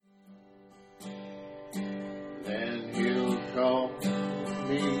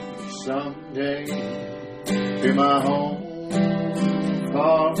someday to my home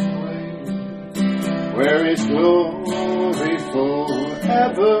far away, where His glory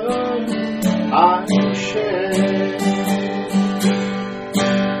forever I will share.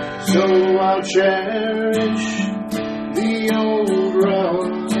 So I'll cherish the old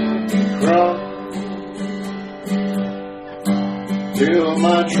rugged cross till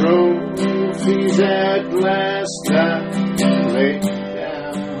my trophies at last I lay down.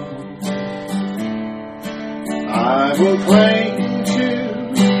 I will cling to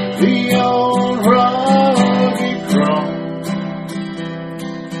the old rugged cross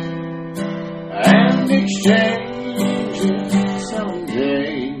and exchange it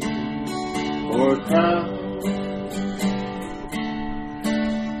someday for a crown.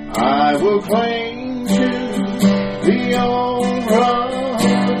 I will cling to the old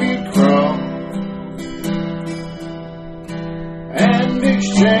rugged cross and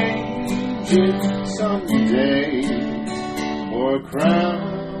exchange it someday for a crown.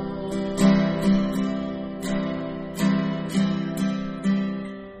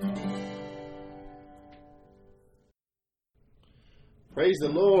 Praise the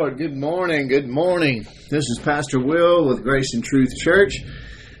Lord. Good morning. Good morning. This is Pastor Will with Grace and Truth Church,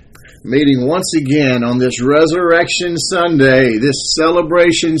 meeting once again on this Resurrection Sunday, this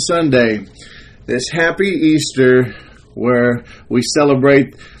Celebration Sunday, this Happy Easter where we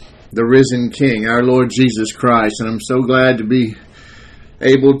celebrate the risen King, our Lord Jesus Christ. And I'm so glad to be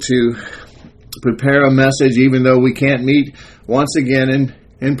able to prepare a message, even though we can't meet once again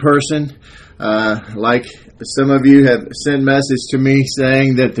in person. Like some of you have sent message to me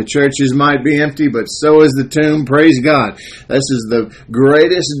saying that the churches might be empty, but so is the tomb. Praise God. This is the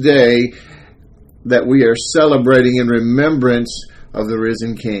greatest day that we are celebrating in remembrance of the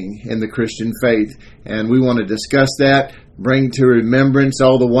risen King in the Christian faith. And we want to discuss that, bring to remembrance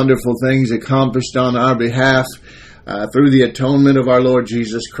all the wonderful things accomplished on our behalf through the atonement of our Lord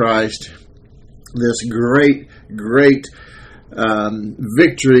Jesus Christ. This great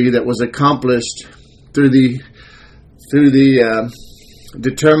victory that was accomplished through the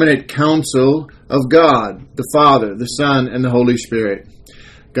determinate counsel of God, the Father, the Son, and the Holy Spirit.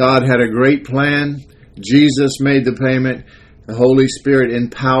 God had a great plan. Jesus made the payment. The Holy Spirit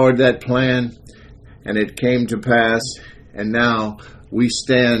empowered that plan, and it came to pass. And now we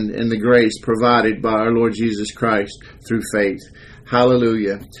stand in the grace provided by our Lord Jesus Christ through faith.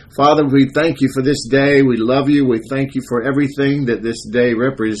 Hallelujah. Father, we thank you for this day. We love you. We thank you for everything that this day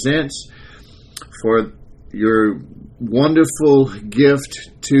represents, for your wonderful gift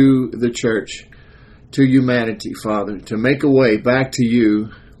to the church, to humanity, Father, to make a way back to you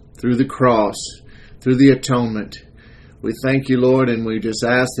through the cross, through the atonement. We thank you, Lord, and we just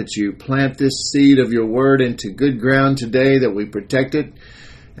ask that you plant this seed of your word into good ground today, that we protect it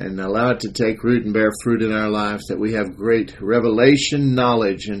and allow it to take root and bear fruit in our lives, that we have great revelation,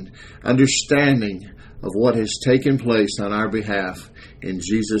 knowledge, and understanding of what has taken place on our behalf. In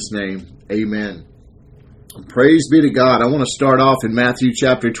Jesus' name, amen. Praise be to God. I want to start off in Matthew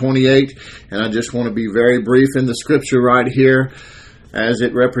chapter 28, and I just want to be very brief in the scripture right here as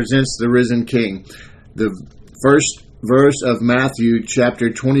it represents the risen King. The first verse of Matthew chapter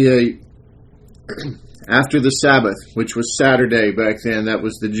 28, after the Sabbath, which was Saturday back then, that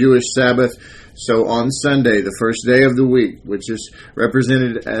was the Jewish Sabbath. So on Sunday, the first day of the week, which is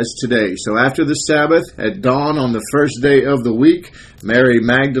represented as today. So after the Sabbath, at dawn on the first day of the week, Mary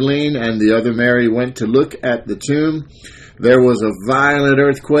Magdalene and the other Mary went to look at the tomb. There was a violent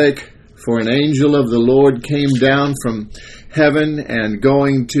earthquake, for an angel of the Lord came down from heaven and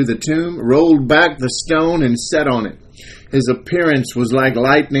going to the tomb, rolled back the stone and sat on it. His appearance was like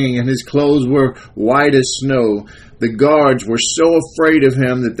lightning, and his clothes were white as snow. The guards were so afraid of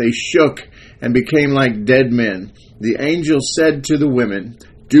him that they shook and became like dead men. The angel said to the women,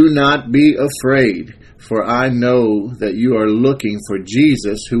 "Do not be afraid, for I know that you are looking for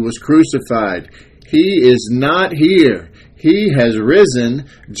Jesus who was crucified. He is not here. He has risen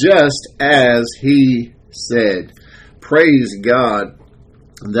just as he said." Praise God.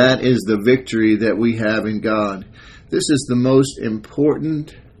 That is the victory that we have in God. This is the most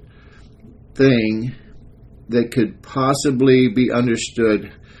important thing that could possibly be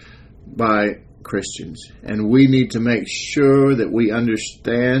understood by Christians. And we need to make sure that we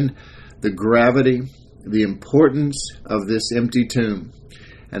understand the gravity, the importance of this empty tomb,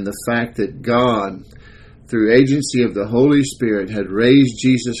 and the fact that God, through agency of the Holy Spirit, had raised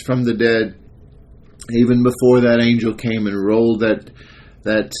Jesus from the dead even before that angel came and rolled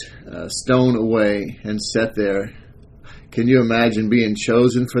that stone away and sat there. Can you imagine being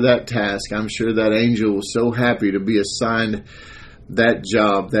chosen for that task? I'm sure that angel was so happy to be assigned that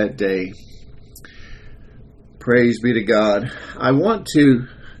job that day. Praise be to God. I want to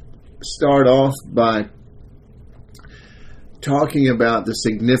start off by talking about the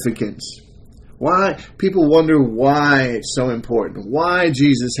significance. Why people wonder why it's so important. Why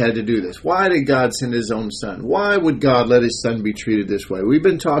Jesus had to do this. Why did God send His own Son? Why would God let His Son be treated this way? We've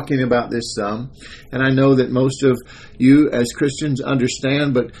been talking about this some, and I know that most of you as Christians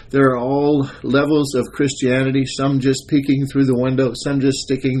understand, but there are all levels of Christianity, some just peeking through the window, some just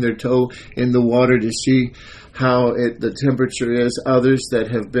sticking their toe in the water to see how the temperature is, others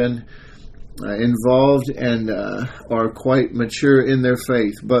that have been involved and are quite mature in their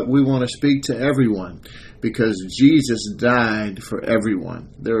faith. But we want to speak to everyone because Jesus died for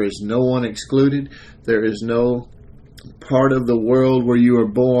everyone. There is no one excluded. There is no part of the world where you are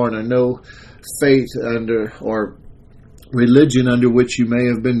born, or no faith under or religion under which you may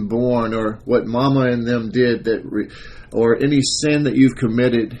have been born, or what mama and them did, or any sin that you've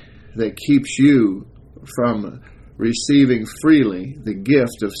committed that keeps you from receiving freely the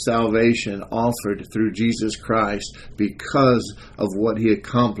gift of salvation offered through Jesus Christ because of what He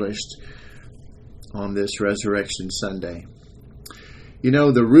accomplished on this Resurrection Sunday. You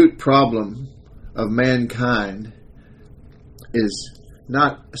know, the root problem of mankind is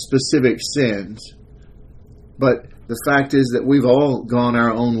not specific sins, but the fact is that we've all gone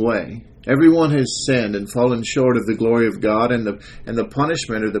our own way. Everyone has sinned and fallen short of the glory of God, and the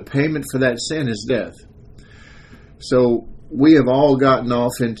punishment or the payment for that sin is death. So we have all gotten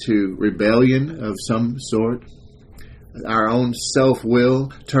off into rebellion of some sort, our own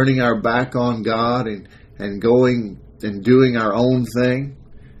self-will, turning our back on God and going and doing our own thing.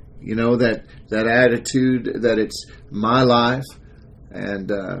 You know, that attitude that it's my life.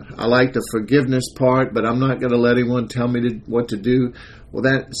 And I like the forgiveness part, but I'm not going to let anyone tell me what to do. Well,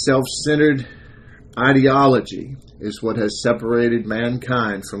 that self-centered ideology is what has separated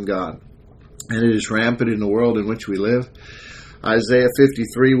mankind from God. And it is rampant in the world in which we live. Isaiah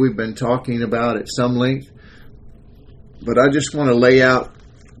 53 we've been talking about at some length. But I just want to lay out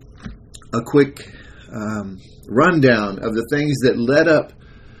a quick rundown of the things that led up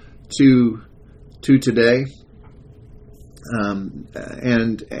to today.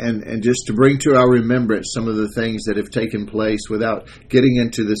 And just to bring to our remembrance some of the things that have taken place without getting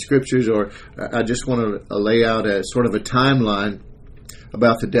into the scriptures, or I just want to lay out a sort of a timeline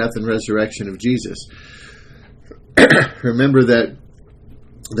about the death and resurrection of Jesus. Remember that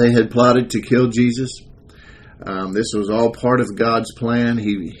they had plotted to kill Jesus. This was all part of God's plan.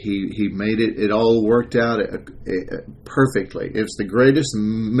 He made it. It all worked out perfectly. It's the greatest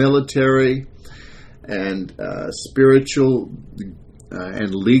military and spiritual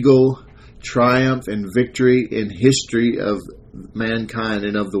and legal triumph and victory in history of mankind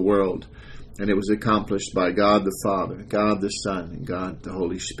and of the world. And it was accomplished by God the Father, God the Son, and God the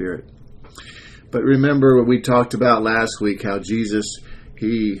Holy Spirit. But remember what we talked about last week, how Jesus,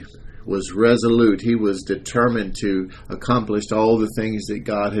 He was resolute. He was determined to accomplish all the things that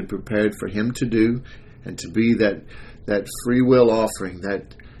God had prepared for Him to do, and to be that free will offering,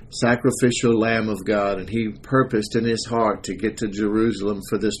 that sacrificial Lamb of God. And He purposed in His heart to get to Jerusalem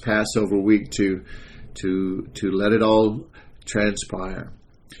for this Passover week to let it all transpire.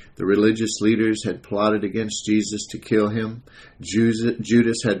 The religious leaders had plotted against Jesus to kill Him.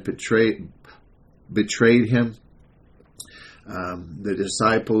 Judas had betrayed Him. The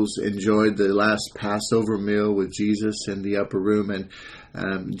disciples enjoyed the last Passover meal with Jesus in the upper room, and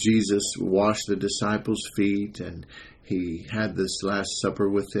Jesus washed the disciples' feet, and He had this Last Supper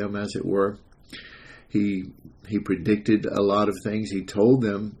with them, as it were. He predicted a lot of things. He told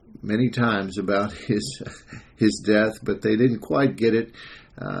them many times about his death, but they didn't quite get it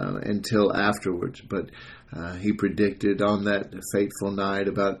until afterwards. But He predicted on that fateful night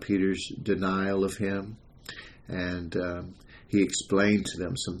about Peter's denial of Him, and He explained to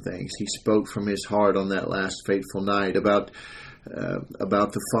them some things. He spoke from His heart on that last fateful night about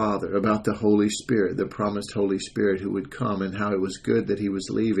the Father, about the Holy Spirit, the promised Holy Spirit who would come, and how it was good that He was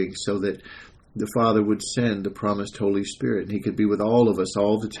leaving so that the Father would send the promised Holy Spirit, and He could be with all of us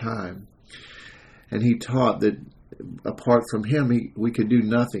all the time. And He taught that apart from Him, we could do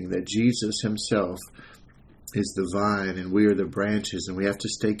nothing, that Jesus Himself is the vine and we are the branches, and we have to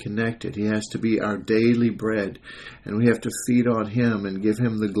stay connected. He has to be our daily bread, and we have to feed on Him and give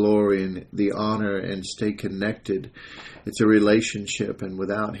Him the glory and the honor and stay connected. It's a relationship, and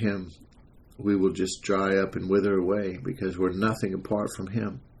without Him we will just dry up and wither away because we're nothing apart from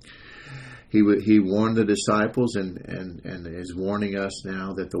Him. He warned the disciples and is warning us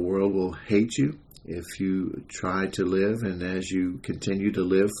now that the world will hate you. if you try to live and as you continue to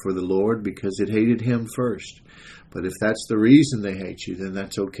live for the Lord, because it hated Him first. But if that's the reason they hate you, then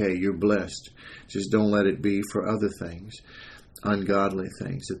that's okay. You're blessed. Just don't let it be for other things, ungodly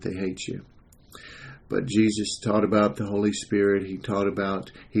things, that they hate you. But Jesus taught about the Holy Spirit. He taught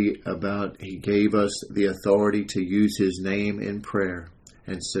He gave us the authority to use His name in prayer,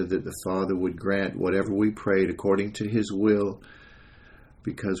 and said that the Father would grant whatever we prayed according to His will,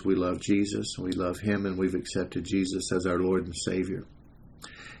 because we love Jesus, we love Him, and we've accepted Jesus as our Lord and Savior.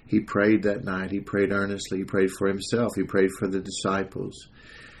 He prayed that night. He prayed earnestly. He prayed for Himself. He prayed for the disciples.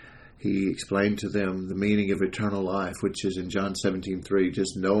 He explained to them the meaning of eternal life, which is in John 17:3,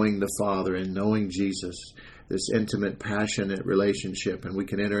 just knowing the Father and knowing Jesus, this intimate, passionate relationship, and we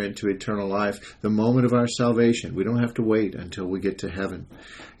can enter into eternal life the moment of our salvation. We don't have to wait until we get to heaven.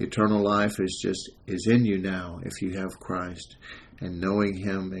 Eternal life is in you now if you have Christ, and knowing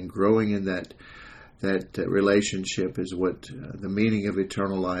Him and growing in that relationship is what the meaning of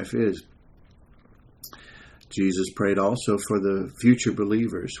eternal life is. Jesus prayed also for the future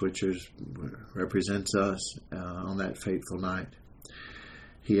believers, which represents us on that fateful night.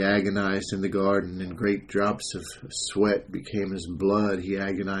 He agonized in the garden, and great drops of sweat became as blood. He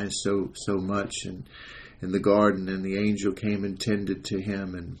agonized so much in the garden, and the angel came and tended to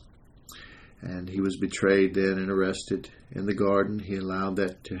Him, and He was betrayed then and arrested in the garden. He allowed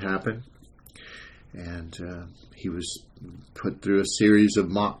that to happen, and He was put through a series of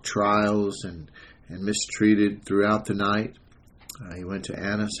mock trials and mistreated throughout the night. He went to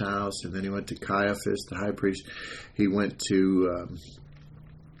Annas' house, and then he went to Caiaphas, the high priest. He went to,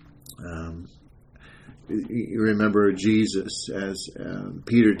 you remember Jesus as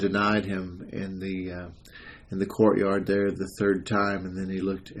Peter denied Him in the courtyard there the third time, and then he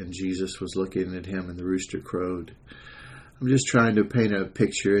looked, and Jesus was looking at him, and the rooster crowed. I'm just trying to paint a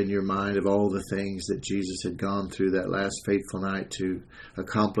picture in your mind of all the things that Jesus had gone through that last fateful night to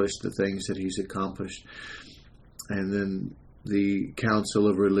accomplish the things that He's accomplished. And then the council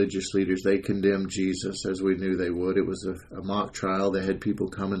of religious leaders, they condemned Jesus, as we knew they would. It was a mock trial. They had people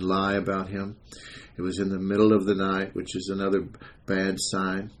come and lie about Him. It was in the middle of the night, which is another bad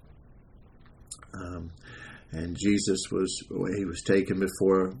sign. And Jesus was taken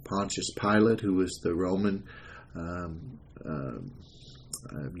before Pontius Pilate, who was the Roman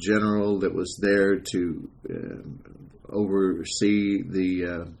general that was there to oversee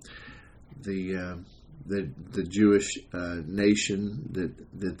the Jewish nation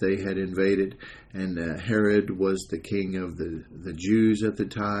that they had invaded. And Herod was the king of the Jews at the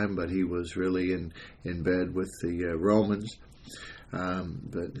time, but he was really in bed with the Romans.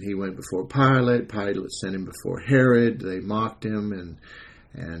 But he went before Pilate. Pilate sent him before Herod. They mocked him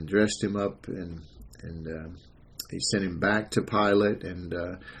and dressed him up, and he sent him back to Pilate, and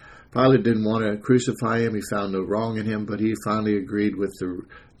Pilate didn't want to crucify him. He found no wrong in him, but he finally agreed with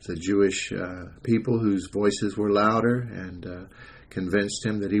the Jewish people whose voices were louder, and convinced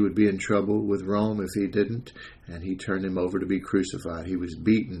him that he would be in trouble with Rome if he didn't, and he turned him over to be crucified. He was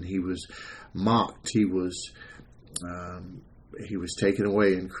beaten. He was mocked. He was taken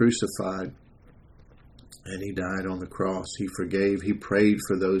away and crucified, and he died on the cross. He forgave. He prayed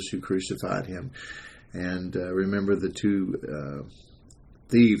for those who crucified Him. And remember the two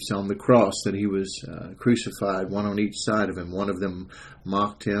thieves on the cross that He was crucified, one on each side of Him. One of them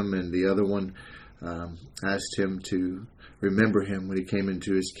mocked Him, and the other one asked Him to remember Him when He came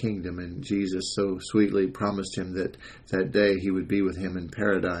into His kingdom. And Jesus so sweetly promised him that day he would be with Him in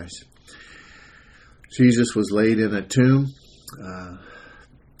paradise. Jesus was laid in a tomb,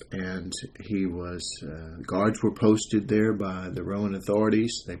 and he was, guards were posted there by the Roman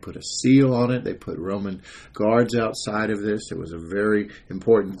authorities. They put a seal on it. They put Roman guards outside of this. It was a very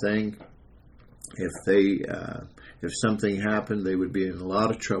important thing. If something happened, they would be in a lot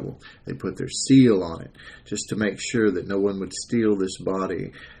of trouble. They put their seal on it just to make sure that no one would steal this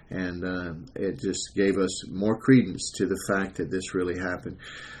body. And it just gave us more credence to the fact that this really happened.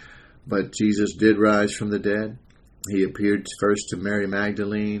 But Jesus did rise from the dead. He appeared first to Mary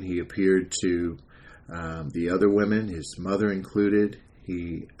Magdalene. He appeared to the other women, his mother included.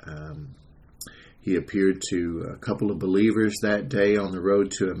 He appeared to a couple of believers that day on the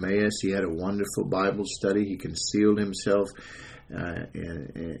road to Emmaus. He had a wonderful Bible study. He concealed himself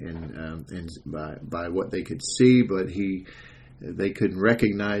by what they could see, but they couldn't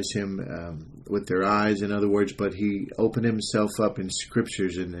recognize him with their eyes, in other words, but he opened himself up in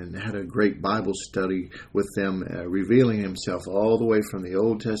scriptures and had a great Bible study with them, revealing himself all the way from the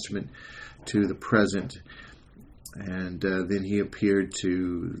Old Testament to the present. And then he appeared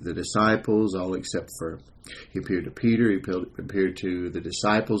to the disciples, he appeared to Peter, he appeared to the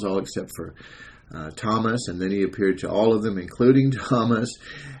disciples, all except for Thomas, and then he appeared to all of them, including Thomas.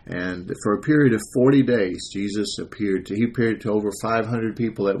 And for a period of 40 days, Jesus appeared to over 500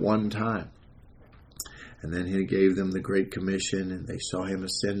 people at one time. And then he gave them the Great Commission, and they saw him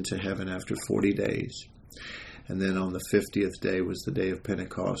ascend to heaven after 40 days. And then on the 50th day was the day of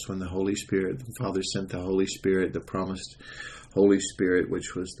Pentecost, when the Father sent the Holy Spirit, the promised Holy Spirit,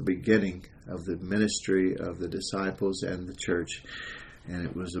 which was the beginning of the ministry of the disciples and the church. And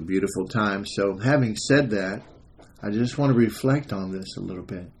it was a beautiful time. So having said that, I just want to reflect on this a little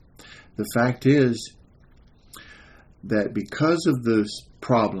bit. The fact is that because of this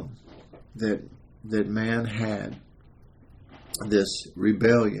problem that man had, this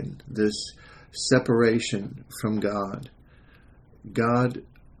rebellion, this separation from God, God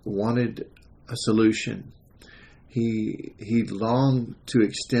wanted a solution. He longed to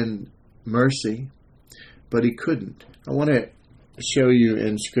extend mercy, but he couldn't. I want to show you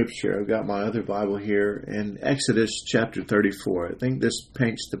in Scripture. I've got my other Bible here in Exodus chapter 34. I think this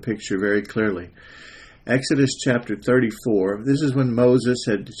paints the picture very clearly. Exodus chapter 34. This is when Moses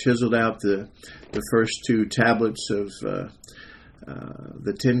had chiseled out the first two tablets of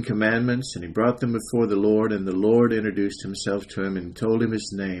the Ten Commandments, and he brought them before the Lord, and the Lord introduced himself to him and told him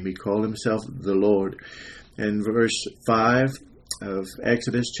his name. He called himself the Lord. In verse 5 of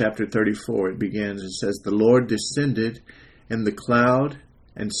Exodus chapter 34, it begins, it says, "The Lord descended in the cloud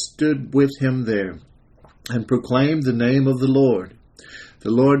and stood with him there and proclaimed the name of the Lord.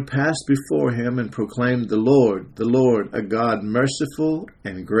 The Lord passed before him and proclaimed, the Lord, a God merciful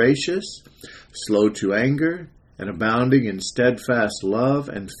and gracious, slow to anger, and abounding in steadfast love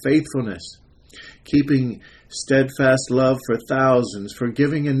and faithfulness, keeping steadfast love for thousands,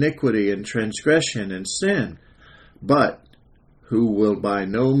 forgiving iniquity and transgression and sin, but who will by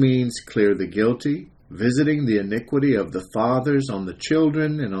no means clear the guilty, visiting the iniquity of the fathers on the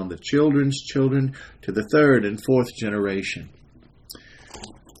children and on the children's children to the third and fourth generation."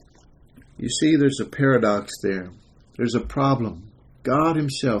 You see, there's a paradox there. There's a problem. God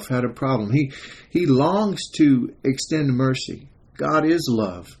himself had a problem. He longs to extend mercy. God is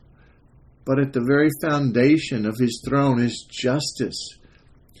love. But at the very foundation of his throne is justice.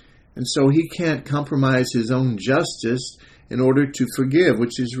 And so he can't compromise his own justice in order to forgive,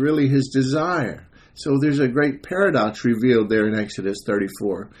 which is really his desire. So there's a great paradox revealed there in Exodus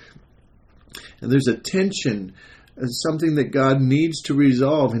 34. And there's a tension, something that God needs to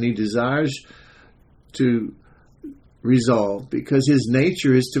resolve, and he desires to resolve because his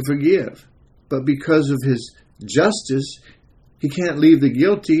nature is to forgive. But because of his justice, he can't leave the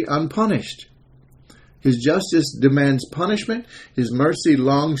guilty unpunished. His justice demands punishment. His mercy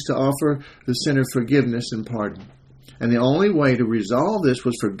longs to offer the sinner forgiveness and pardon. And the only way to resolve this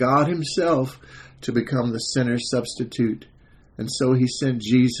was for God himself to become the sinner's substitute. And so he sent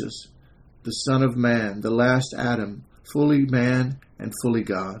Jesus, the Son of Man, the last Adam, fully man and fully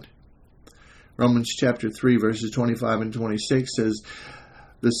God. Romans chapter 3, verses 25 and 26 says,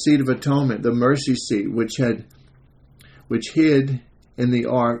 "The seat of atonement, the mercy seat, which hid in the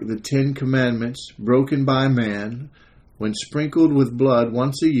ark the 10 commandments broken by man, when sprinkled with blood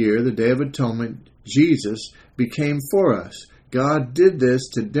once a year, the day of atonement, Jesus became for us." God did this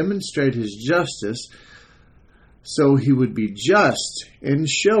to demonstrate his justice, so he would be just in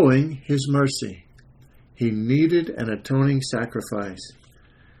showing his mercy. He needed an atoning sacrifice.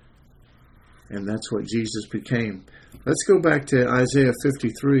 And that's what Jesus became. Let's go back to Isaiah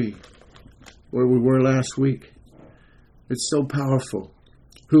 53, where we were last week. It's so powerful.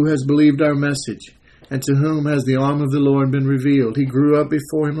 "Who has believed our message? And to whom has the arm of the Lord been revealed? He grew up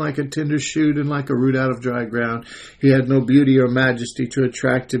before him like a tender shoot and like a root out of dry ground. He had no beauty or majesty to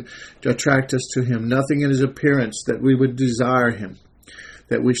attract us to him. Nothing in his appearance that we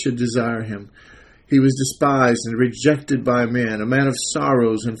should desire him. He was despised and rejected by men, a man of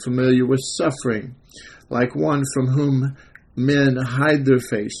sorrows and familiar with suffering, like one from whom men hide their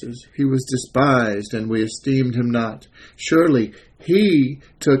faces. He was despised, and we esteemed him not. Surely he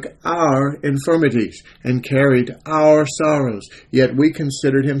took our infirmities and carried our sorrows. Yet we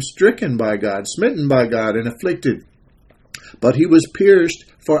considered him stricken by God, smitten by God, and afflicted. But he was pierced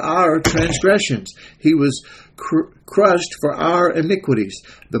for our transgressions. He was crushed for our iniquities.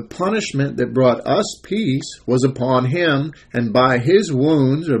 The punishment that brought us peace was upon him, and by his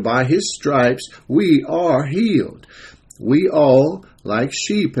wounds, or by his stripes, we are healed. We all, like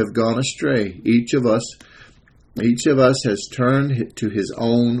sheep, have gone astray. Each of us has turned to his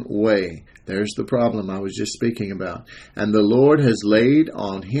own way. There's the problem I was just speaking about. And the Lord has laid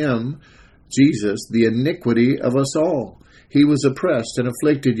on him, Jesus, the iniquity of us all. He was oppressed and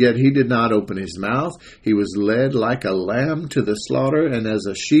afflicted, yet he did not open his mouth. He was led like a lamb to the slaughter, and as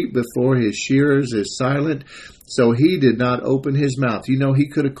a sheep before his shearers is silent, so he did not open his mouth. You know, he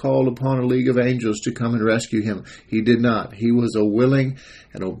could have called upon a league of angels to come and rescue him. He did not. He was a willing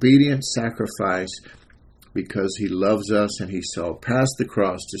and obedient sacrifice because he loves us, and he saw past the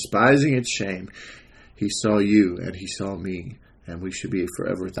cross, despising its shame. He saw you and he saw me, and we should be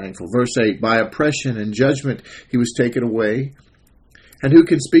forever thankful. Verse 8, by oppression and judgment he was taken away. And who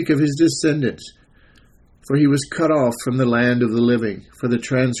can speak of his descendants? For he was cut off from the land of the living. For the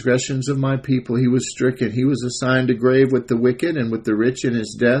transgressions of my people he was stricken. He was assigned a grave with the wicked and with the rich in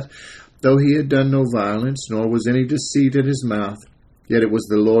his death, though he had done no violence, nor was any deceit in his mouth. Yet it was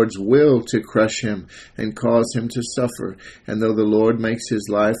the Lord's will to crush him and cause him to suffer. And though the Lord makes his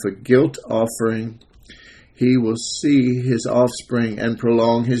life a guilt offering, he will see his offspring and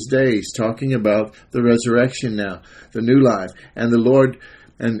prolong his days. Talking about the resurrection now, the new life. And the Lord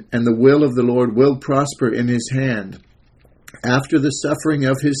and the will of the Lord will prosper in his hand. After the suffering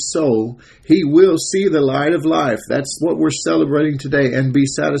of his soul, he will see the light of life. That's what we're celebrating today, and be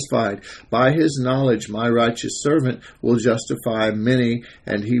satisfied. By his knowledge, my righteous servant will justify many,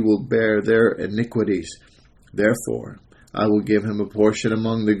 and he will bear their iniquities. Therefore, I will give him a portion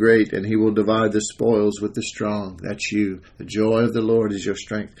among the great, and he will divide the spoils with the strong. That's you. The joy of the Lord is your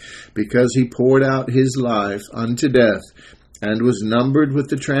strength. Because he poured out his life unto death, and was numbered with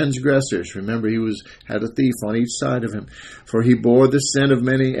the transgressors. Remember, he had a thief on each side of him. For he bore the sin of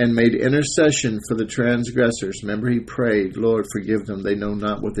many, and made intercession for the transgressors. Remember, he prayed, Lord, forgive them. They know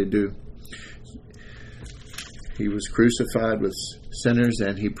not what they do. He was crucified with sinners,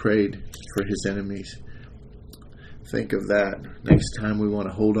 and he prayed for his enemies. Think of that. Next time we want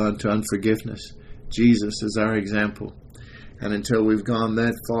to hold on to unforgiveness, Jesus is our example. And until we've gone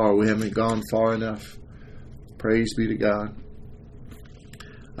that far, we haven't gone far enough. Praise be to God.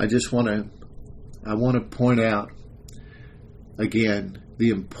 I want to point out again the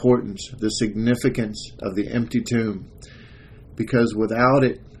importance, the significance of the empty tomb. Because without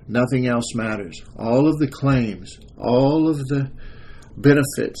it, nothing else matters. All of the claims, all of the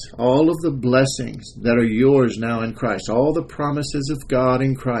benefits, all of the blessings that are yours now in Christ, all the promises of God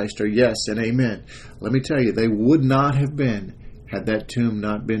in Christ are yes and amen. Let me tell you, they would not have been had that tomb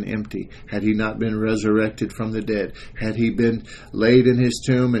not been empty, had he not been resurrected from the dead, had he been laid in his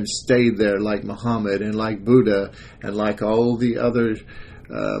tomb and stayed there like Muhammad and like Buddha and like all the others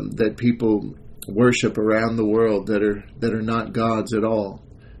that people worship around the world that are not gods at all.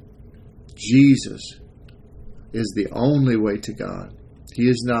 Jesus is the only way to God. He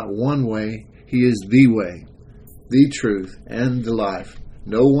is not one way. He is the way, the truth, and the life.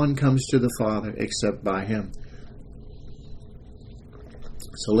 No one comes to the Father except by him.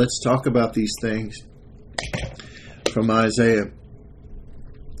 So let's talk about these things from Isaiah.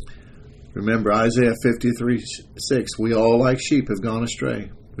 Remember, Isaiah 53:6, we all like sheep have gone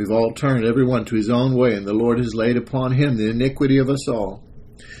astray. We've all turned everyone to his own way, and the Lord has laid upon him the iniquity of us all.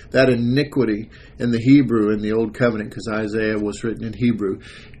 That iniquity in the Hebrew in the Old Covenant, because Isaiah was written in Hebrew,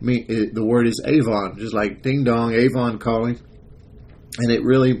 the word is avon, just like ding dong, avon calling. And it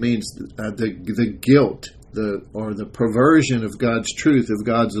really means the guilt, the perversion of God's truth, of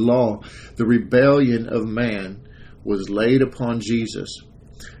God's law. The rebellion of man was laid upon Jesus.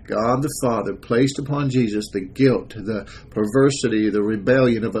 God the Father placed upon Jesus the guilt, the perversity, the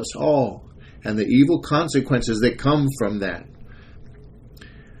rebellion of us all, and the evil consequences that come from that.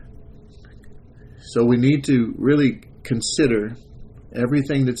 So we need to really consider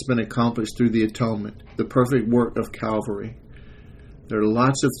everything that's been accomplished through the atonement, the perfect work of Calvary. There are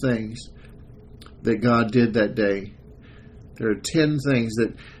lots of things that God did that day. There are 10 things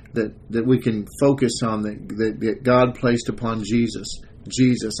that we can focus on that God placed upon Jesus.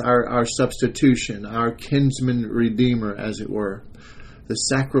 Jesus, our substitution, our kinsman redeemer, as it were. The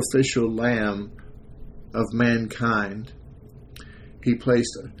sacrificial lamb of mankind. He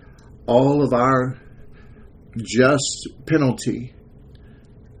placed all of our just penalty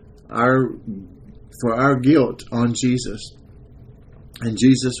for our guilt on Jesus. And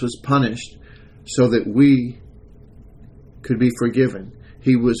Jesus was punished so that we could be forgiven.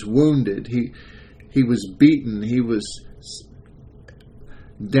 He was wounded. He was beaten. He was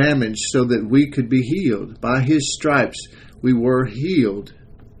damaged so that we could be healed. By his stripes we were healed.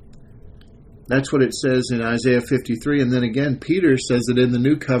 That's what it says in Isaiah 53. And then again, Peter says it in the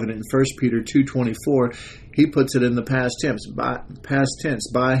New Covenant in 1 Peter 2:24. He puts it in the past tense.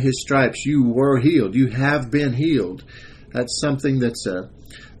 By his stripes you were healed. You have been healed. That's something that's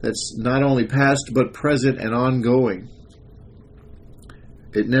not only past but present and ongoing.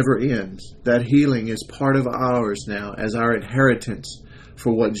 It never ends. That healing is part of ours now as our inheritance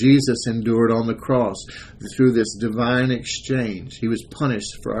for what Jesus endured on the cross through this divine exchange. He was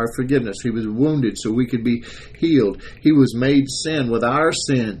punished for our forgiveness. He was wounded so we could be healed. He was made sin with our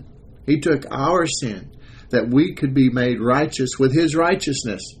sin. He took our sin that we could be made righteous with His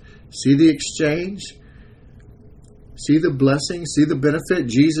righteousness. See the exchange? See the blessing? See the benefit?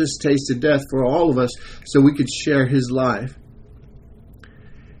 Jesus tasted death for all of us so we could share His life.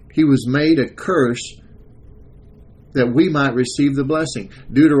 He was made a curse that we might receive the blessing.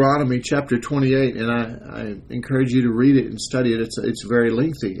 Deuteronomy chapter 28, and I encourage you to read it and study it. It's very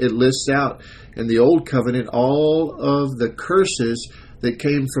lengthy. It lists out in the Old Covenant all of the curses that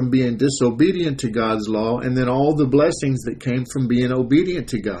came from being disobedient to God's law, and then all the blessings that came from being obedient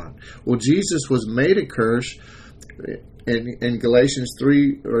to God. Well, Jesus was made a curse. In Galatians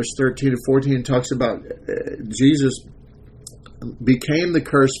 3, verse 13 and 14, talks about Jesus became the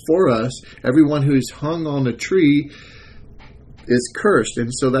curse for us. Everyone who is hung on a tree is cursed.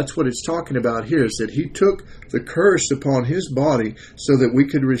 And so that's what it's talking about here, is that He took the curse upon His body so that we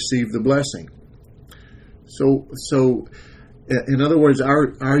could receive the blessing. So in other words,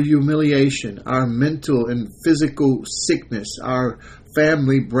 our humiliation, our mental and physical sickness, our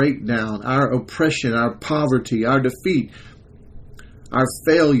family breakdown, our oppression, our poverty, our defeat, our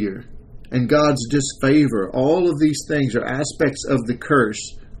failure, and God's disfavor, all of these things are aspects of the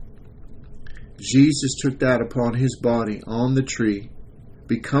curse. Jesus took that upon His body on the tree,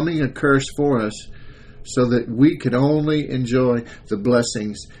 becoming a curse for us so that we could only enjoy the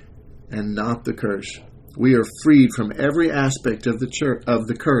blessings and not the curse. We are freed from every aspect of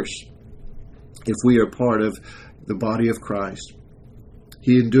the curse if we are part of the body of Christ.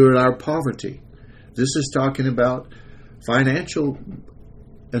 He endured our poverty. This is talking about financial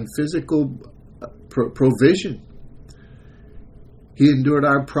and physical provision. He endured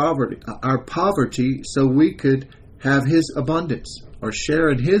our poverty so we could have His abundance or share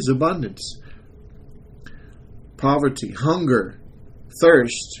in His abundance. Poverty, hunger,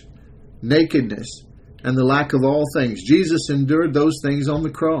 thirst, nakedness, and the lack of all things. Jesus endured those things on the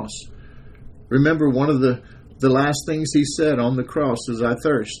cross. Remember, one of the last things He said on the cross is, "I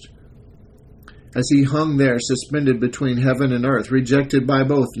thirst." As He hung there, suspended between heaven and earth, rejected by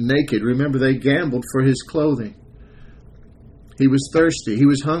both, naked. Remember, they gambled for His clothing. He was thirsty. He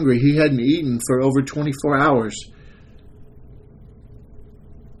was hungry. He hadn't eaten for over 24 hours.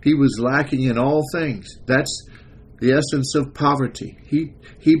 He was lacking in all things. That's the essence of poverty.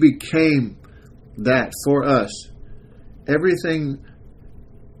 He became that for us. Everything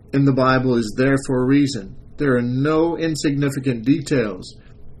in the Bible is there for a reason. There are no insignificant details.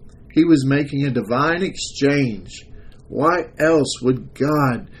 He was making a divine exchange. Why else would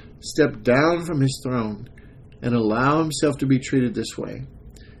God step down from His throne and allow Himself to be treated this way?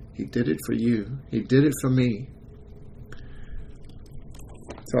 He did it for you. He did it for me.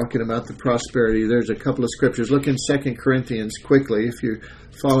 Talking about the prosperity, there's a couple of scriptures. Look in 2 Corinthians quickly, if you're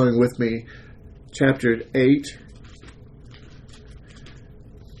following with me. Chapter 8.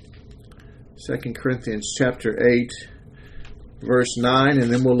 2 Corinthians chapter 8, verse 9,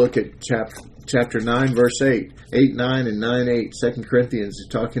 and then we'll look at chapter 9, verse 8. 8, 9, and 9, 8. 2 Corinthians is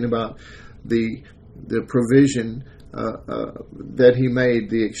talking about the provision that He made,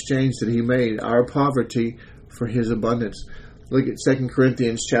 the exchange that He made, our poverty for His abundance. Look at 2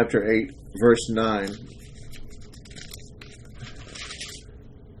 Corinthians chapter 8, verse 9.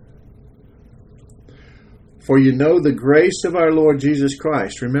 For you know the grace of our Lord Jesus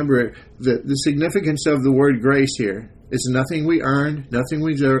Christ. Remember, the significance of the word grace here is nothing we earn, nothing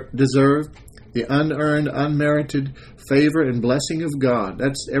we deserve, the unearned, unmerited favor and blessing of God.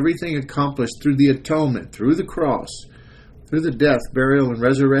 That's everything accomplished through the atonement, through the cross, through the death, burial, and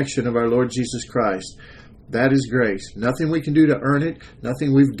resurrection of our Lord Jesus Christ. That is grace. Nothing we can do to earn it,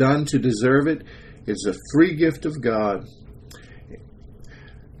 nothing we've done to deserve it. It's a free gift of God.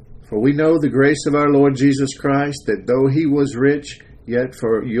 For we know the grace of our Lord Jesus Christ, that though He was rich, yet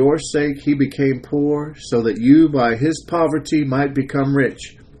for your sake He became poor, so that you by His poverty might become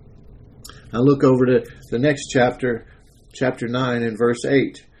rich. Now look over to the next chapter, chapter 9 and verse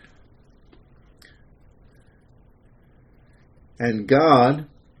 8. And God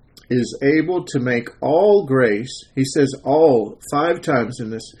is able to make all grace, He says all 5 times in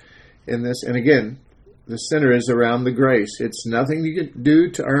this, and again, the center is around the grace. It's nothing you can do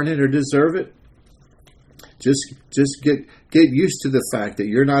to earn it or deserve it. Just get used to the fact that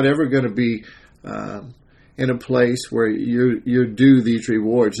you're not ever going to be in a place where you're due these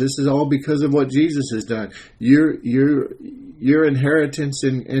rewards. This is all because of what Jesus has done. Your inheritance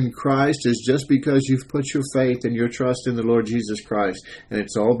in Christ is just because you've put your faith and your trust in the Lord Jesus Christ. And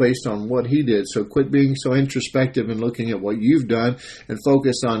it's all based on what He did. So quit being so introspective and looking at what you've done and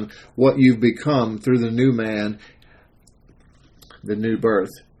focus on what you've become through the new man, the new birth.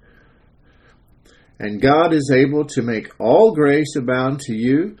 And God is able to make all grace abound to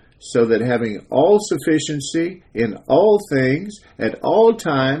you, so that having all sufficiency in all things at all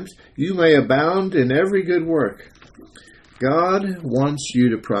times, you may abound in every good work. God wants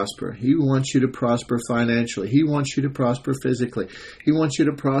you to prosper. He wants you to prosper financially. He wants you to prosper physically. He wants you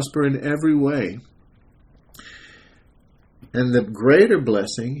to prosper in every way. And the greater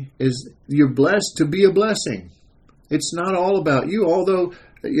blessing is you're blessed to be a blessing. It's not all about you, although,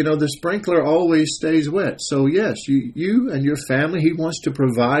 the sprinkler always stays wet. So yes, you and your family, He wants to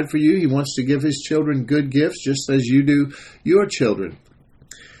provide for you. He wants to give His children good gifts just as you do your children.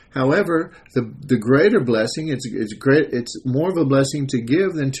 However, the greater blessing, it's great. It's more of a blessing to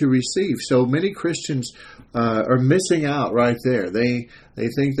give than to receive. So many Christians are missing out right there. They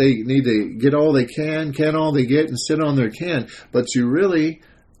think they need to get all they can all they get, and sit on their can. But you really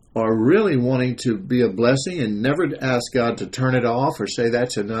are really wanting to be a blessing and never ask God to turn it off or say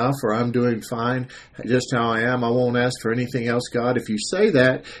that's enough or I'm doing fine just how I am. I won't ask for anything else, God. If you say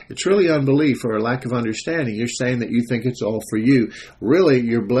that, it's really unbelief or a lack of understanding. You're saying that you think it's all for you. Really,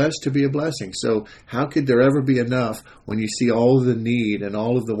 you're blessed to be a blessing. So how could there ever be enough when you see all of the need and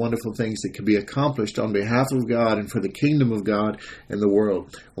all of the wonderful things that can be accomplished on behalf of God and for the kingdom of God in the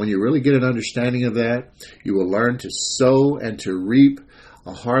world? When you really get an understanding of that, you will learn to sow and to reap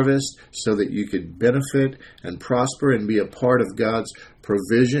a harvest so that you could benefit and prosper and be a part of God's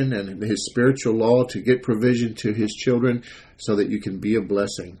provision and His spiritual law to get provision to His children so that you can be a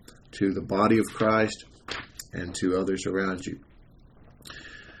blessing to the body of Christ and to others around you.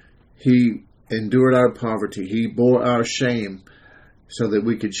 He endured our poverty. He bore our shame so that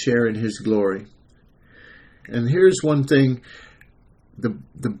we could share in His glory. And here's one thing,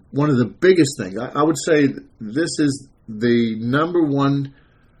 one of the biggest things. I would say this is the number one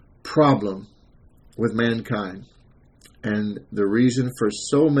problem with mankind, and the reason for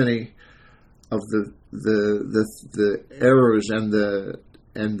so many of the errors and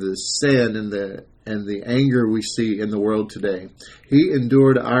the sin and the anger we see in the world today. He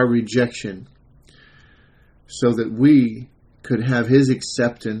endured our rejection so that we could have His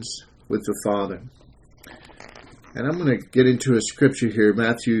acceptance with the Father. And I'm going to get into a scripture here,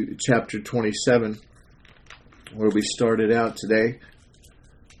 Matthew chapter 27, where we started out today.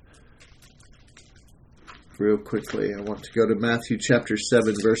 Real quickly, I want to go to Matthew chapter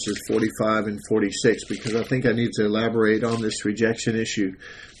 7, verses 45 and 46, because I think I need to elaborate on this rejection issue,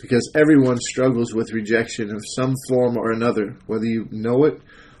 because everyone struggles with rejection of some form or another, whether you know it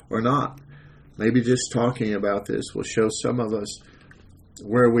or not. Maybe just talking about this will show some of us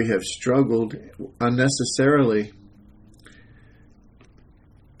where we have struggled unnecessarily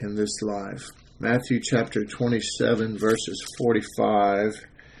in this life. Matthew chapter 27, verses 45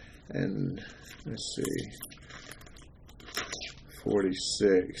 and,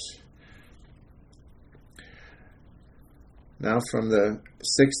 46. Now from the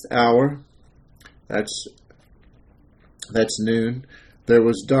 6th hour, that's noon, there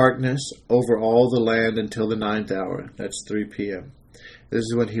was darkness over all the land until the 9th hour. That's 3 p.m. This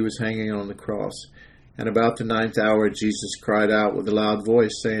is when He was hanging on the cross. And about the 9th hour, Jesus cried out with a loud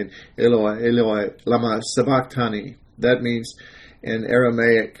voice, saying, Eloi, Eloi, lama sabachthani. That means in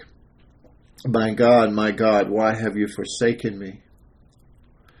Aramaic, my God, why have you forsaken me?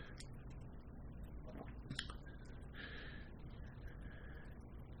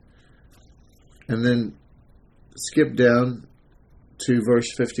 And then skip down to verse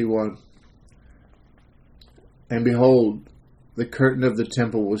 51. And behold, the curtain of the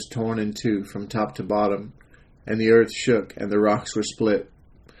temple was torn in two from top to bottom, and the earth shook, and the rocks were split.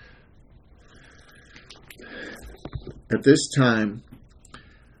 At this time,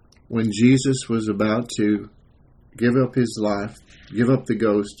 when Jesus was about to give up His life, give up the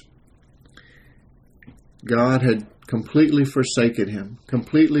ghost, God had completely forsaken Him,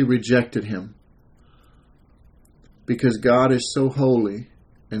 completely rejected Him, because God is so holy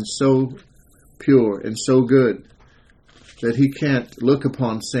and so pure and so good that He can't look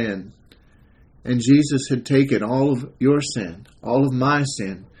upon sin. And Jesus had taken all of your sin, all of my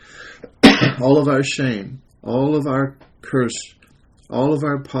sin, all of our shame, all of our curse, all of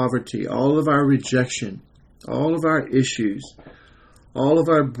our poverty, all of our rejection, all of our issues, all of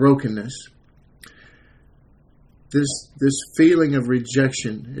our brokenness. This feeling of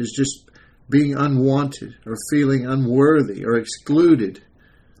rejection is just being unwanted or feeling unworthy or excluded.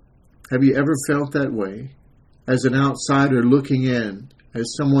 Have you ever felt that way? As an outsider looking in,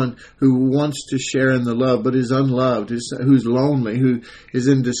 as someone who wants to share in the love but is unloved, who's lonely, who is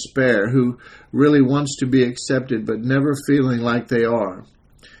in despair, who really wants to be accepted but never feeling like they are.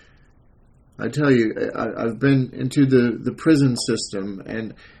 I tell you, I've been into the prison system,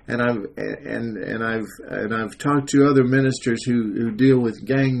 and I've talked to other ministers who deal with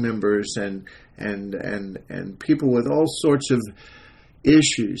gang members and people with all sorts of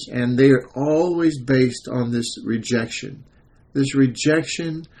issues, and they are always based on this rejection. This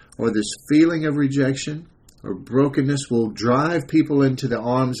rejection or this feeling of rejection or brokenness will drive people into the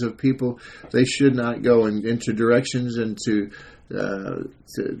arms of people they should not go, and into directions and to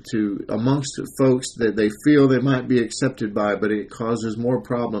amongst folks that they feel they might be accepted by, but it causes more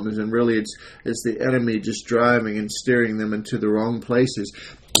problems, and really it's the enemy just driving and steering them into the wrong places.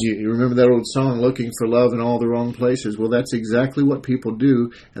 You remember that old song, Looking for Love in All the Wrong Places? Well, that's exactly what people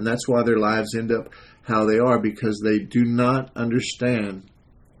do, and that's why their lives end up how they are, because they do not understand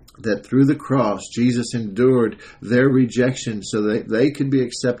that through the cross, Jesus endured their rejection so that they could be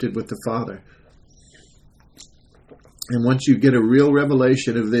accepted with the Father. And once you get a real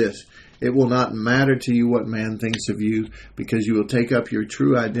revelation of this, it will not matter to you what man thinks of you, because you will take up your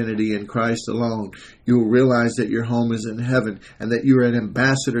true identity in Christ alone. You will realize that your home is in heaven, and that you are an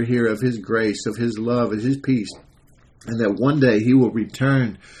ambassador here of His grace, of His love, of His peace, and that one day He will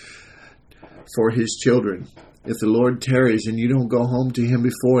return for His children. If the Lord tarries and you don't go home to Him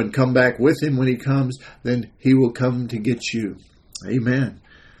before and come back with Him when He comes, then He will come to get you. Amen.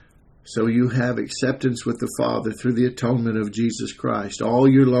 So you have acceptance with the Father through the atonement of Jesus Christ. All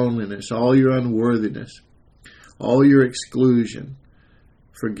your loneliness, all your unworthiness, all your exclusion,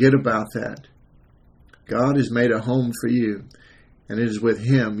 forget about that. God has made a home for you, and it is with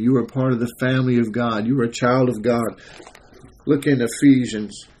Him. You are part of the family of God. You are a child of God. Look in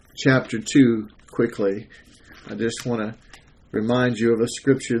Ephesians chapter 2 quickly. I just want to remind you of a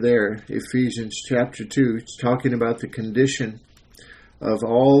scripture there. Ephesians chapter 2. It's talking about the condition of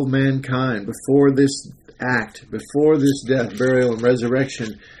all mankind before this act, before this death, burial, and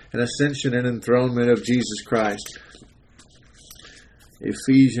resurrection, and ascension and enthronement of Jesus Christ.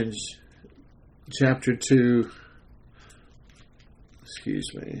 Ephesians chapter 2.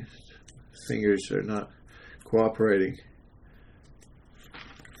 Excuse me. Fingers are not cooperating.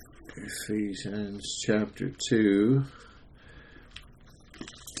 Ephesians chapter 2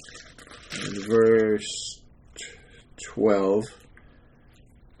 and verse 12.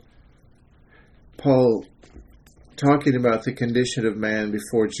 Paul, talking about the condition of man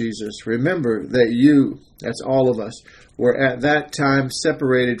before Jesus. Remember that you, that's all of us, were at that time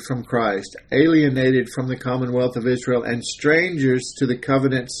separated from Christ, alienated from the commonwealth of Israel, and strangers to the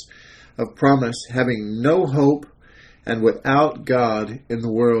covenants of promise, having no hope and without God in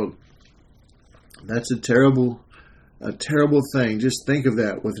the world. That's a terrible thing. Just think of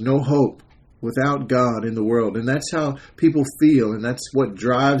that, with no hope, without God in the world. And that's how people feel, and that's what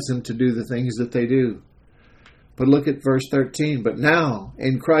drives them to do the things that they do. But look at verse 13. But now,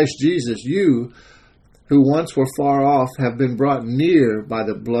 in Christ Jesus, you, who once were far off, have been brought near by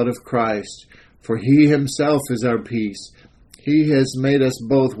the blood of Christ. For He Himself is our peace. He has made us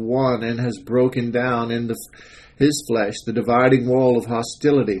both one, and has broken down in His flesh the dividing wall of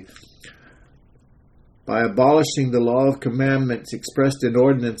hostility, by abolishing the law of commandments expressed in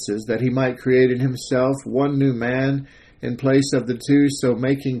ordinances, that He might create in Himself one new man in place of the two, so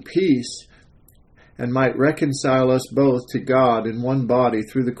making peace, and might reconcile us both to God in one body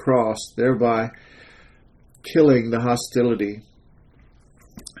through the cross, thereby killing the hostility.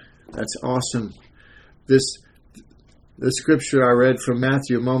 That's awesome. The scripture I read from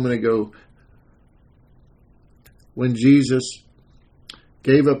Matthew a moment ago, when Jesus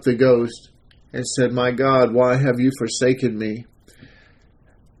gave up the ghost and said, "My God, why have you forsaken me?"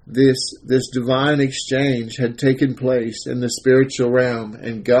 This divine exchange had taken place in the spiritual realm,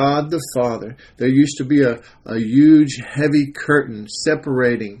 and God the Father, there used to be a huge, heavy curtain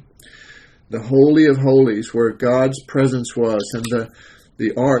separating the Holy of Holies, where God's presence was, and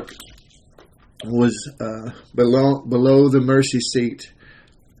the ark was below the mercy seat.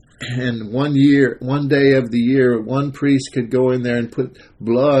 And one day of the year, one priest could go in there and put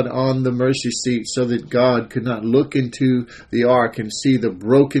blood on the mercy seat so that God could not look into the ark and see the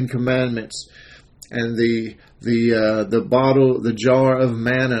broken commandments and the bottle, the jar of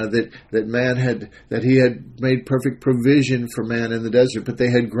manna that He had made perfect provision for man in the desert, but they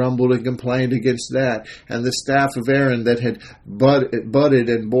had grumbled and complained against that, and the staff of Aaron that had budded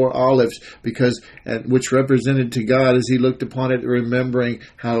and bore olives, which represented to God as He looked upon it, remembering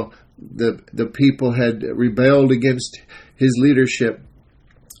how the people had rebelled against his leadership.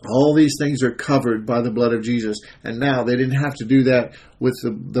 All these things are covered by the blood of Jesus. And now they didn't have to do that with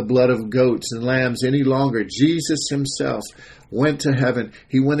the blood of goats and lambs any longer. Jesus himself went to heaven.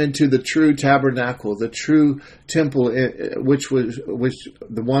 He went into the true tabernacle, the true temple, which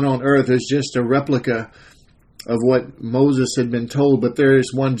the one on earth is just a replica of what Moses had been told, but there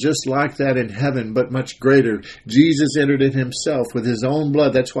is one just like that in heaven, but much greater. Jesus entered it himself with his own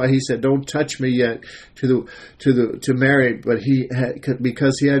blood. That's why he said, "Don't touch me yet," to Mary. But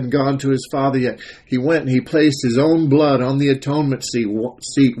because he hadn't gone to his Father yet, he went and he placed his own blood on the atonement seat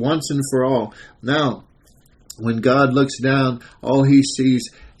once and for all. Now, when God looks down, all he sees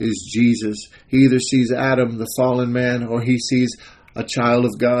is Jesus. He either sees Adam, the fallen man, or he sees a child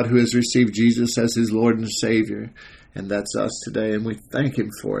of God who has received Jesus as his Lord and Savior. And that's us today. And we thank him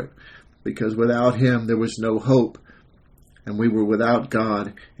for it. Because without him, there was no hope. And we were without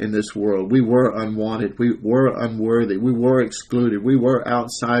God in this world. We were unwanted. We were unworthy. We were excluded. We were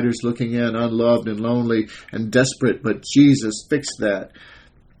outsiders looking in, unloved and lonely and desperate. But Jesus fixed that.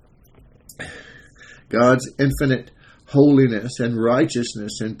 God's infinite holiness and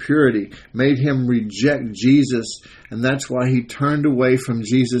righteousness and purity made him reject Jesus, and that's why he turned away from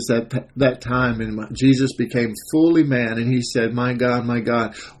Jesus at that time. And Jesus became fully man, and he said, my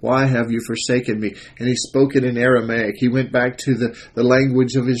God, why have you forsaken me?" And he spoke it in Aramaic. He went back to the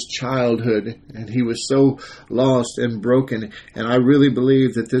language of his childhood, and he was so lost and broken. And I really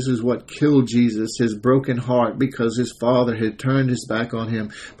believe that this is what killed Jesus, his broken heart, because his Father had turned his back on him.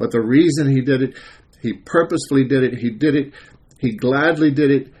 But the reason he did it, he purposefully did it. He gladly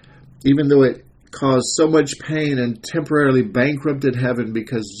did it, even though it caused so much pain and temporarily bankrupted heaven,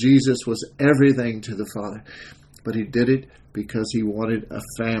 because Jesus was everything to the Father. But he did it because he wanted a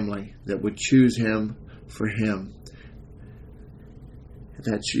family that would choose him for him.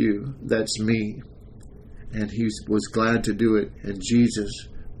 That's you. That's me. And he was glad to do it. And Jesus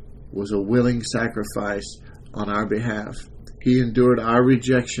was a willing sacrifice on our behalf. He endured our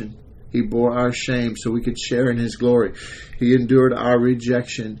rejection. He bore our shame so we could share in his glory. He endured our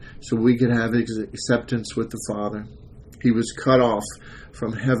rejection so we could have acceptance with the Father. He was cut off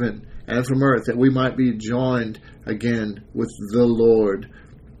from heaven and from earth that we might be joined again with the Lord,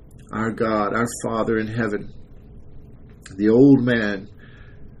 our God, our Father in heaven. The old man,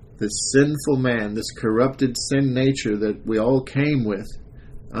 the sinful man, this corrupted sin nature that we all came with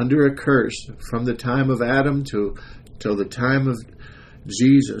under a curse from the time of Adam till the time of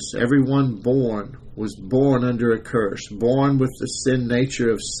Jesus. Everyone born was born under a curse, born with the sin nature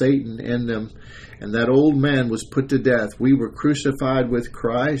of Satan in them. And that old man was put to death. We were crucified with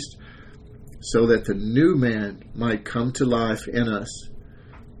Christ so that the new man might come to life in us.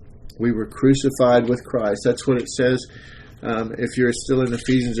 We were crucified with Christ. That's what it says. If you're still in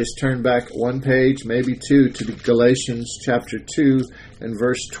Ephesians, just turn back one page, maybe two, to Galatians chapter 2 and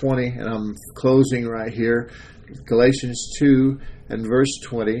verse 20. And I'm closing right here. Galatians 2 and verse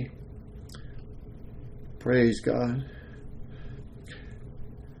 20. Praise God.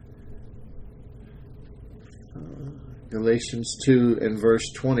 Galatians 2 and verse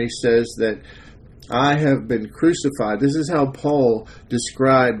 20 says that I have been crucified. This is how Paul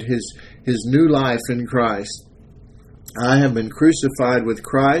described his new life in Christ. I have been crucified with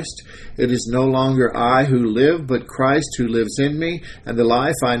Christ. It is no longer I who live, but Christ who lives in me. And the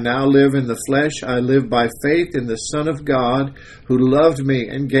life I now live in the flesh, I live by faith in the Son of God, who loved me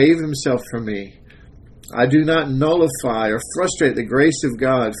and gave himself for me. I do not nullify or frustrate the grace of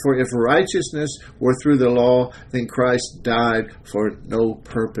God, for if righteousness were through the law, then Christ died for no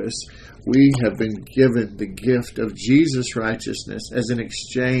purpose. We have been given the gift of Jesus' righteousness as an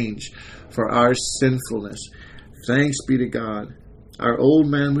exchange for our sinfulness. Thanks be to God. Our old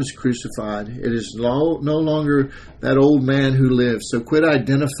man was crucified. It is no longer that old man who lives. So quit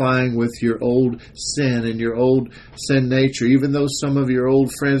identifying with your old sin and your old sin nature. Even though some of your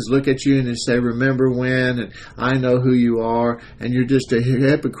old friends look at you and they say, remember when, and I know who you are, and you're just a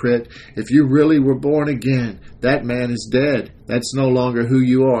hypocrite. If you really were born again, that man is dead. That's no longer who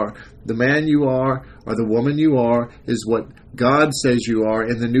you are. The man you are, or the woman you are, is what God says you are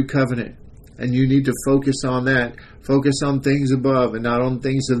in the new covenant. And you need to focus on that. Focus on things above and not on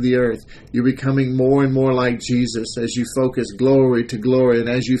things of the earth. You're becoming more and more like Jesus as you focus glory to glory and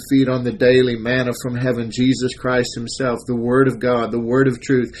as you feed on the daily manna from heaven, Jesus Christ himself, the Word of God, the Word of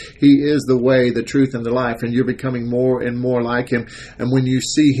truth. He is the way, the truth, and the life, and you're becoming more and more like him. And when you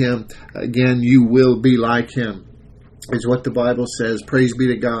see him, again, you will be like him, is what the Bible says. Praise be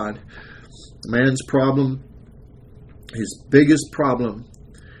to God. Man's problem, his biggest problem,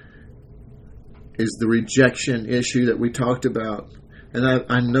 is the rejection issue that we talked about. And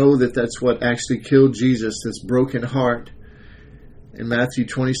I know that that's what actually killed Jesus, this broken heart. In Matthew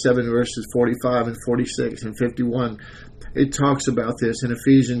 27, verses 45 and 46 and 51, it talks about this. In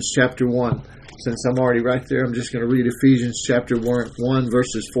Ephesians chapter 1, since I'm already right there, I'm just going to read Ephesians chapter 1,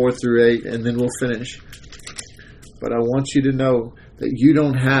 verses 4 through 8, and then we'll finish. But I want you to know that you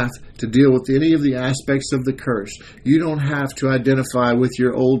don't have to deal with any of the aspects of the curse. You don't have to identify with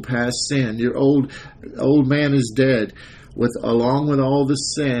your old past sin. Your old man is dead, along with all the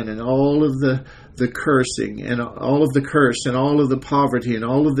sin and all of the cursing and all of the curse and all of the poverty and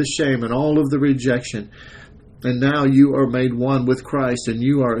all of the shame and all of the rejection. And now you are made one with Christ, and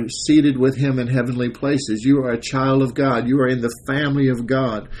you are seated with Him in heavenly places. You are a child of God. You are in the family of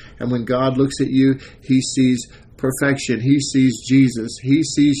God. And when God looks at you, He sees perfection. He sees Jesus. He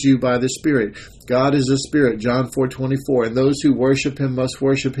sees you by the Spirit. God is a spirit, John 4:24. And those who worship Him must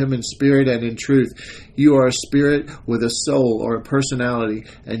worship Him in spirit and in truth. You are a spirit with a soul or a personality,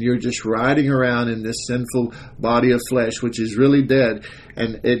 and you're just riding around in this sinful body of flesh, which is really dead.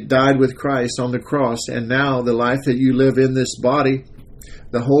 And it died with Christ on the cross. And now the life that you live in this body,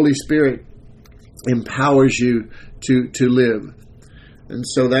 the Holy Spirit empowers you to live. And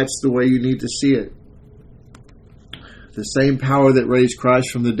so that's the way you need to see it. The same power that raised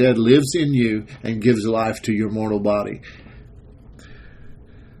Christ from the dead lives in you and gives life to your mortal body.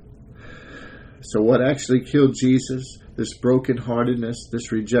 So what actually killed Jesus, this brokenheartedness,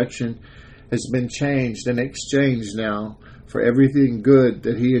 this rejection, has been changed and exchanged now for everything good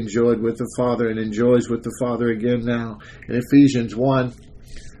that He enjoyed with the Father and enjoys with the Father again now. In Ephesians 1,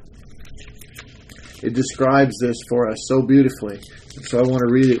 it describes this for us so beautifully. So I want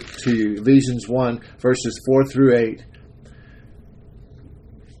to read it to you. Ephesians 1, verses 4 through 8.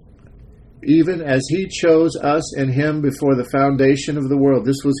 Even as He chose us in Him before the foundation of the world.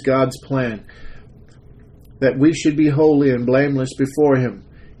 This was God's plan, that we should be holy and blameless before Him.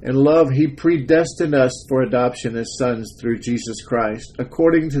 In love, He predestined us for adoption as sons through Jesus Christ,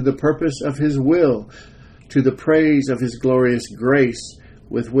 according to the purpose of His will, to the praise of His glorious grace,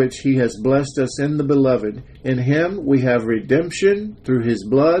 with which He has blessed us in the Beloved. In Him we have redemption through His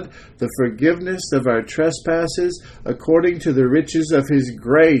blood, the forgiveness of our trespasses, according to the riches of His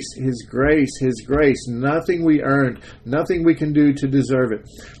grace. His grace, His grace. Nothing we earned, nothing we can do to deserve it,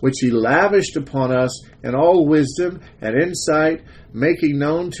 which He lavished upon us in all wisdom and insight, making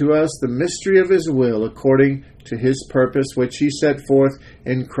known to us the mystery of His will, according to His purpose, which He set forth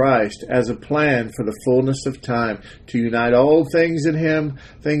in Christ as a plan for the fullness of time, to unite all things in Him,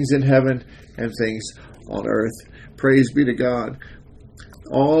 things in heaven and things on earth. Praise be to God.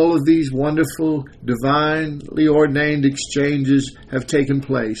 All of these wonderful, divinely ordained exchanges have taken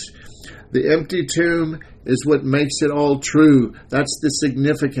place. The empty tomb is what makes it all true. That's the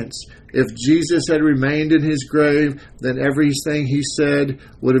significance. If Jesus had remained in His grave, then everything He said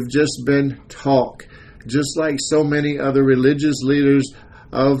would have just been talk. Just like so many other religious leaders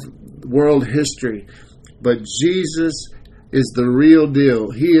of world history. But Jesus is the real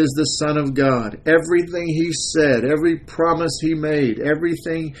deal. He is the Son of God. Everything He said, every promise He made,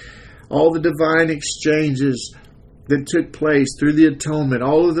 everything, all the divine exchanges that took place through the atonement,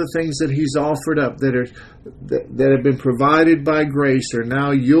 all of the things that He's offered up that have been provided by grace are now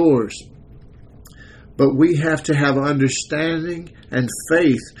yours. But we have to have understanding and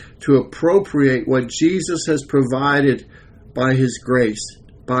faith to appropriate what Jesus has provided by His grace,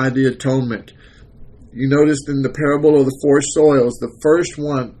 by the atonement. You noticed in the parable of the four soils, the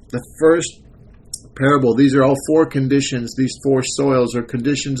first parable, these are all four conditions. These four soils are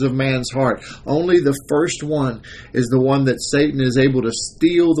conditions of man's heart. Only the first one is the one that Satan is able to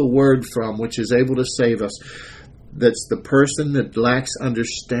steal the word from, which is able to save us. That's the person that lacks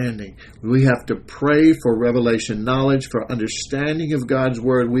understanding. We have to pray for revelation knowledge, for understanding of God's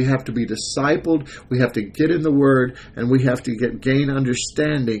Word. We have to be discipled. We have to get in the Word, and we have to gain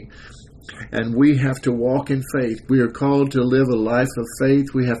understanding. And we have to walk in faith. We are called to live a life of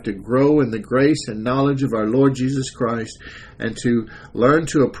faith. We have to grow in the grace and knowledge of our Lord Jesus Christ and to learn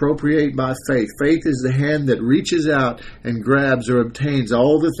to appropriate by faith. Faith is the hand that reaches out and grabs or obtains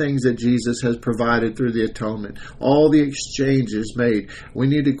all the things that Jesus has provided through the atonement. All the exchanges made. We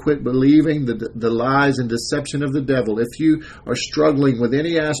need to quit believing the lies and deception of the devil. If you are struggling with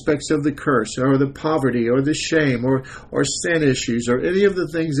any aspects of the curse or the poverty or the shame or sin issues or any of the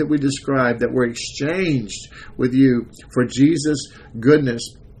things that we described that were exchanged with you for Jesus'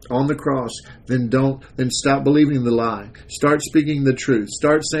 goodness on the cross, then stop believing the lie. Start speaking the truth.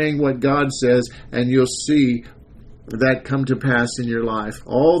 Start saying what God says, and you'll see that come to pass in your life.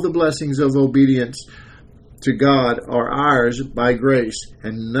 All the blessings of obedience to God are ours by grace,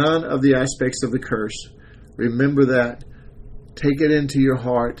 and none of the aspects of the curse. Remember that. Take it into your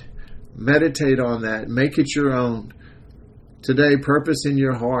heart. Meditate on that. Make it your own. Today, purpose in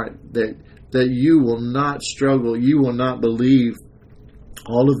your heart that you will not struggle. You will not believe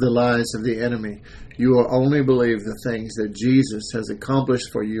all of the lies of the enemy. You will only believe the things that Jesus has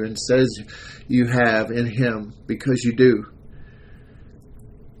accomplished for you and says you have in Him, because you do.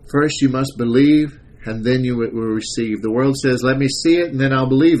 First, you must believe, and then you will receive. The world says, let me see it, and then I'll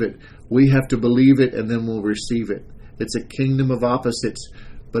believe it. We have to believe it, and then we'll receive it. It's a kingdom of opposites,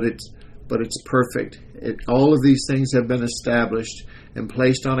 but it's perfect. All of these things have been established and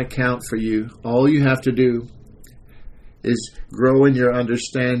placed on account for you. All you have to do is grow in your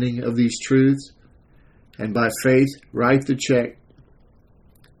understanding of these truths, and by faith, write the check.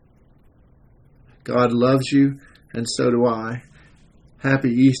 God loves you, and so do I. Happy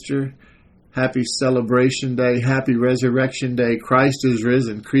Easter. Happy Celebration Day. Happy Resurrection Day. Christ is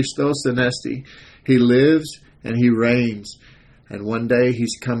risen. Christos Anesti. He lives and He reigns. And one day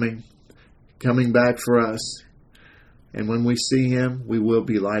He's coming back for us. And when we see Him, we will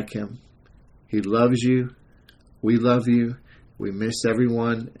be like Him. He loves you. We love you. We miss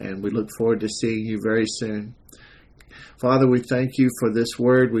everyone, and we look forward to seeing you very soon. Father, we thank you for this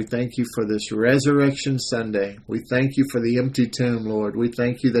word. We thank you for this Resurrection Sunday. We thank you for the empty tomb, Lord. We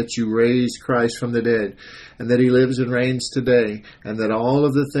thank you that you raised Christ from the dead, and that He lives and reigns today, and that all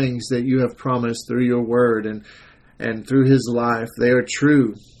of the things that you have promised through your word and through His life, they are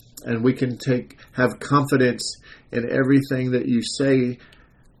true. And we can have confidence in everything that you say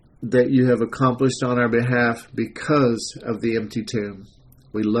that you have accomplished on our behalf because of the empty tomb.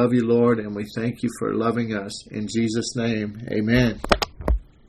 We love you, Lord, and we thank you for loving us. In Jesus' name, amen.